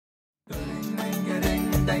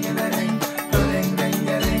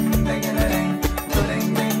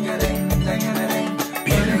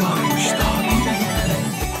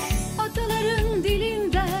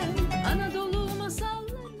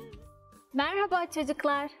Merhaba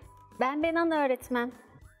çocuklar, ben Benan öğretmen.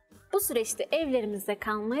 Bu süreçte evlerimizde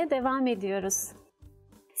kalmaya devam ediyoruz.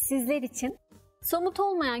 Sizler için somut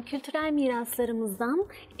olmayan kültürel miraslarımızdan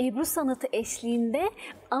Ebru Sanatı eşliğinde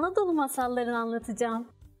Anadolu masallarını anlatacağım.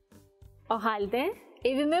 O halde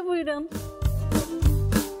evime buyurun.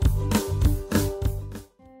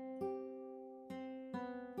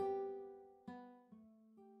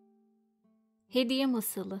 Hediye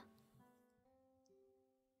masalı.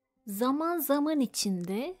 Zaman zaman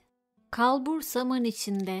içinde, kalbur zaman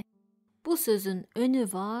içinde. Bu sözün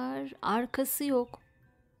önü var, arkası yok.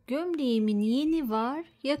 Gömleğimin yeni var,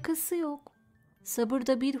 yakası yok.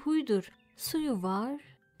 Sabırda bir huydur, suyu var,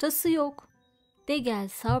 tası yok. De gel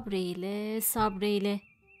sabreyle, sabreyle.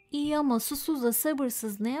 İyi ama susuz da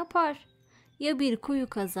sabırsız ne yapar? Ya bir kuyu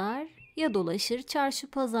kazar, ya dolaşır çarşı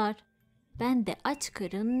pazar. Ben de aç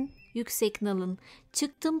karın, yüksek nalın,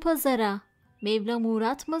 çıktım pazara. Mevlam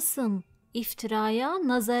uğratmasın, iftiraya,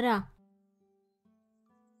 nazara.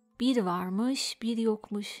 Bir varmış, bir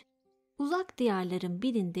yokmuş. Uzak diyarların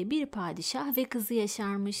birinde bir padişah ve kızı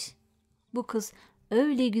yaşarmış. Bu kız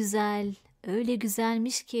öyle güzel, öyle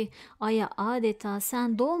güzelmiş ki aya adeta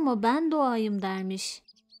sen doğma ben doğayım dermiş.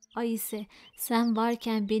 Ay ise sen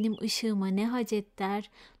varken benim ışığıma ne hacet der,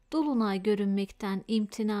 dolunay görünmekten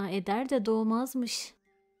imtina eder de doğmazmış.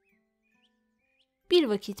 Bir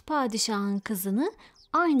vakit padişahın kızını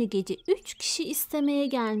aynı gece 3 kişi istemeye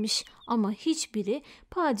gelmiş ama hiçbiri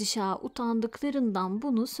padişaha utandıklarından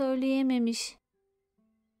bunu söyleyememiş.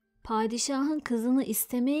 Padişahın kızını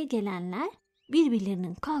istemeye gelenler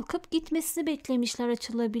birbirlerinin kalkıp gitmesini beklemişler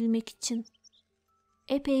açılabilmek için.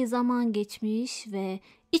 Epey zaman geçmiş ve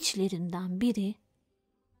içlerinden biri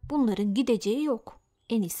bunların gideceği yok,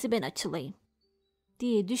 en iyisi ben açılayım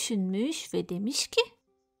diye düşünmüş ve demiş ki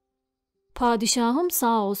padişahım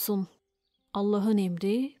sağ olsun. Allah'ın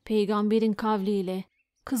emri, peygamberin kavliyle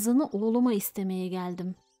kızını oğluma istemeye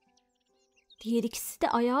geldim. Diğer ikisi de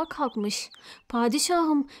ayağa kalkmış.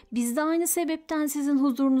 Padişahım, biz de aynı sebepten sizin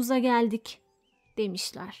huzurunuza geldik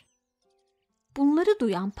demişler. Bunları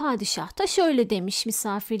duyan padişah da şöyle demiş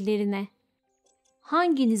misafirlerine.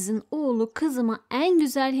 Hanginizin oğlu kızıma en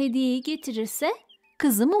güzel hediyeyi getirirse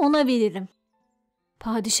kızımı ona veririm.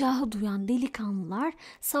 Padişahı duyan delikanlılar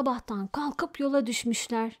sabahtan kalkıp yola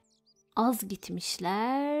düşmüşler. Az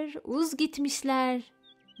gitmişler, uz gitmişler,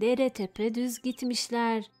 dere tepe düz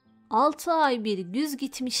gitmişler, 6 ay bir güz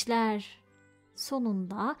gitmişler.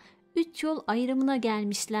 Sonunda 3 yol ayrımına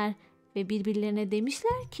gelmişler ve birbirlerine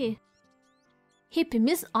demişler ki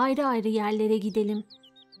hepimiz ayrı ayrı yerlere gidelim.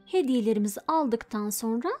 Hediyelerimizi aldıktan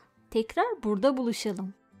sonra tekrar burada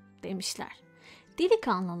buluşalım demişler.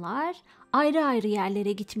 Delikanlılar ayrı ayrı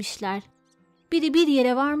yerlere gitmişler. Biri bir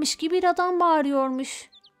yere varmış ki bir adam bağırıyormuş.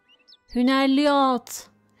 Hünerli at,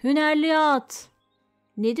 hünerli at.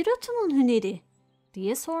 Nedir atımın hüneri?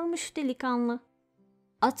 Diye sormuş delikanlı.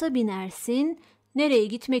 Ata binersin, nereye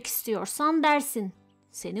gitmek istiyorsan dersin.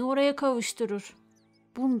 Seni oraya kavuşturur.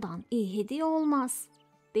 Bundan iyi hediye olmaz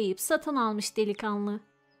deyip satın almış delikanlı.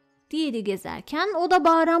 Diğeri gezerken o da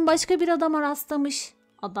bağıran başka bir adama rastlamış.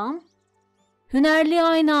 Adam, hünerli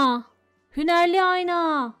ayna, hünerli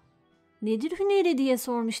ayna. Nedir hüneri diye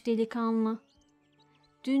sormuş delikanlı.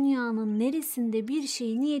 Dünyanın neresinde bir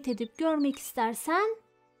şeyi niyet edip görmek istersen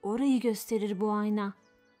orayı gösterir bu ayna.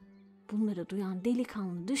 Bunları duyan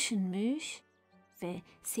delikanlı düşünmüş ve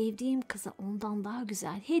sevdiğim kıza ondan daha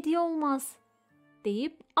güzel hediye olmaz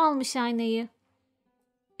deyip almış aynayı.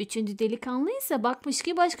 Üçüncü delikanlı ise bakmış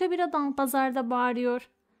ki başka bir adam pazarda bağırıyor.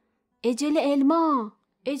 Ecele elma,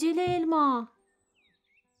 ecele elma.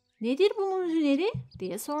 Nedir bunun hüneri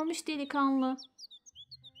diye sormuş delikanlı.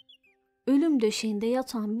 Ölüm döşeğinde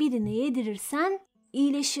yatan birine yedirirsen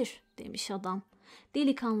iyileşir demiş adam.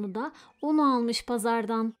 Delikanlı da onu almış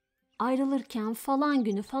pazardan. Ayrılırken falan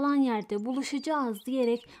günü falan yerde buluşacağız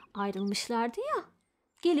diyerek ayrılmışlardı ya.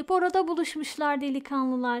 Gelip orada buluşmuşlar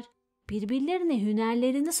delikanlılar. Birbirlerine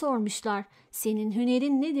hünerlerini sormuşlar. Senin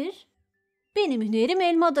hünerin nedir? Benim hünerim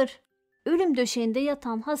elmadır. Ölüm döşeğinde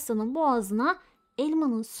yatan hastanın boğazına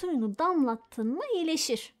elmanın suyunu damlattın mı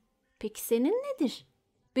iyileşir. Peki senin nedir?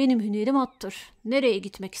 Benim hünerim attır. Nereye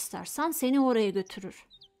gitmek istersen seni oraya götürür.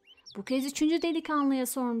 Bu kez üçüncü delikanlıya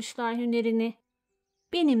sormuşlar hünerini.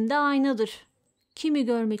 Benim de aynadır. Kimi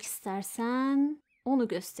görmek istersen onu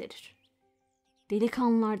gösterir.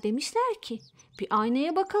 Delikanlılar demişler ki bir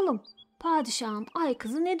aynaya bakalım. Padişahın ay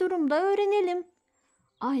kızı ne durumda öğrenelim.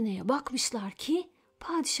 Aynaya bakmışlar ki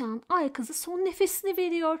padişahın ay kızı son nefesini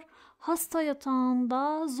veriyor. Hasta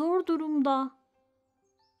yatağında, zor durumda.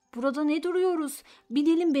 Burada ne duruyoruz?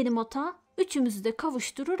 Binelim benim ata, üçümüzü de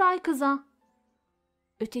kavuşturur ay kıza.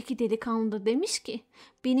 Öteki delikanlı da demiş ki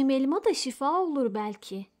benim elma da şifa olur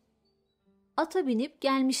belki. Ata binip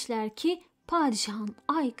gelmişler ki padişahın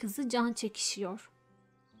ay kızı can çekişiyor.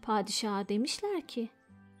 Padişaha demişler ki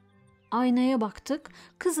aynaya baktık,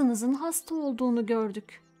 kızınızın hasta olduğunu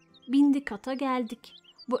gördük. Bindik ata geldik.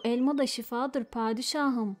 Bu elma da şifadır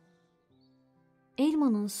padişahım.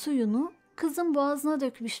 Elmanın suyunu kızın boğazına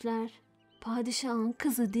dökmüşler. Padişahın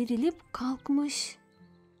kızı dirilip kalkmış.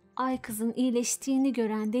 Ay kızın iyileştiğini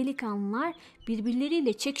gören delikanlılar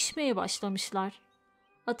birbirleriyle çekişmeye başlamışlar.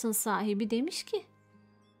 Atın sahibi demiş ki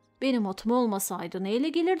benim atım olmasaydı neyle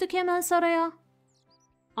gelirdik hemen saraya?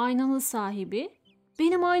 Aynanın sahibi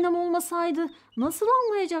benim aynam olmasaydı nasıl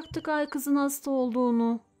anlayacaktık ay kızın hasta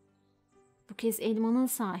olduğunu? Bu kez elmanın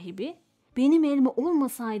sahibi benim elma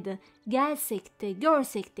olmasaydı gelsek de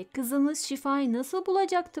görsek de kızınız şifayı nasıl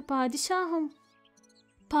bulacaktı padişahım?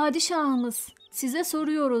 Padişahımız size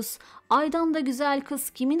soruyoruz, aydan da güzel kız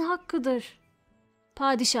kimin hakkıdır?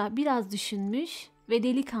 Padişah biraz düşünmüş ve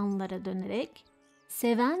delikanlılara dönerek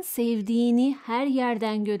seven sevdiğini her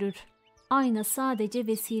yerden görür. Ayna sadece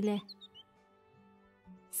vesile.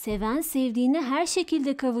 Seven sevdiğine her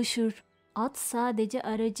şekilde kavuşur. At sadece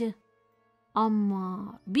aracı.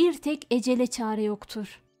 Ama bir tek ecele çare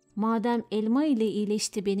yoktur. Madem elma ile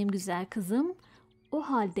iyileşti benim güzel kızım, o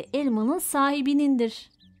halde elmanın sahibinindir.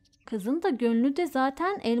 Kızın da gönlü de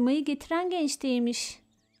zaten elmayı getiren gençteymiş.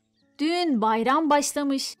 Düğün bayram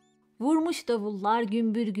başlamış. Vurmuş davullar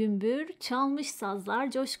gümbür gümbür, çalmış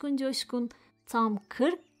sazlar coşkun coşkun. Tam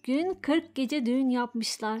 40 gün 40 gece düğün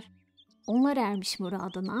yapmışlar. Onlar ermiş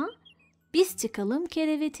muradına, biz çıkalım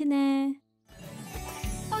kerevetine.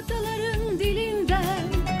 Ataların dilinden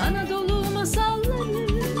Anadolu masalları,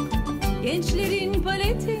 gençlerin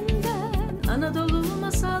paletinden Anadolu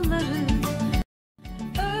masalları.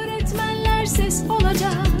 Öğretmenler ses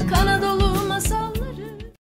olacak,